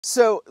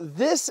So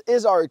this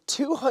is our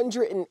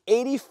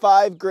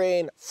 285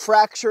 grain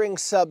fracturing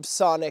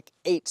subsonic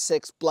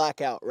 8.6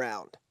 Blackout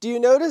round. Do you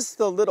notice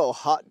the little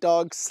hot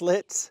dog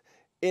slits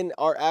in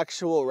our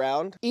actual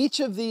round? Each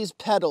of these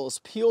petals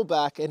peel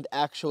back and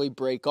actually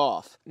break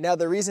off. Now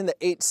the reason the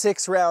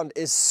 8.6 round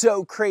is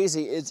so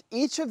crazy is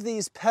each of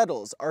these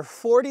petals are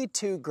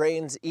 42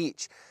 grains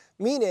each,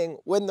 meaning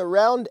when the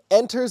round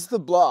enters the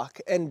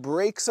block and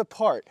breaks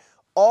apart,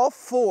 all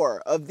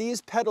 4 of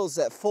these petals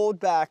that fold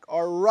back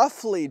are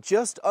roughly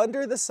just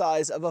under the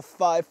size of a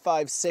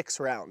 5.56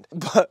 round.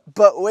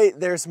 But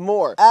wait, there's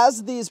more.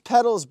 As these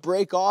petals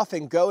break off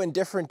and go in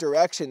different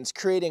directions,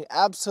 creating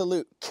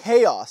absolute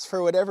chaos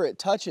for whatever it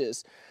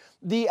touches,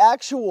 the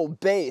actual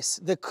base,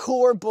 the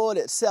core bullet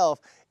itself,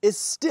 is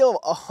still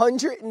a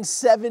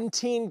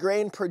 117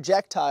 grain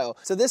projectile.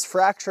 So this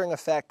fracturing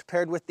effect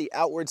paired with the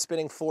outward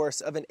spinning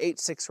force of an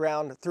 8.6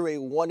 round through a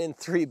 1 in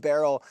 3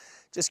 barrel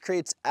just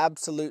creates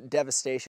absolute devastation.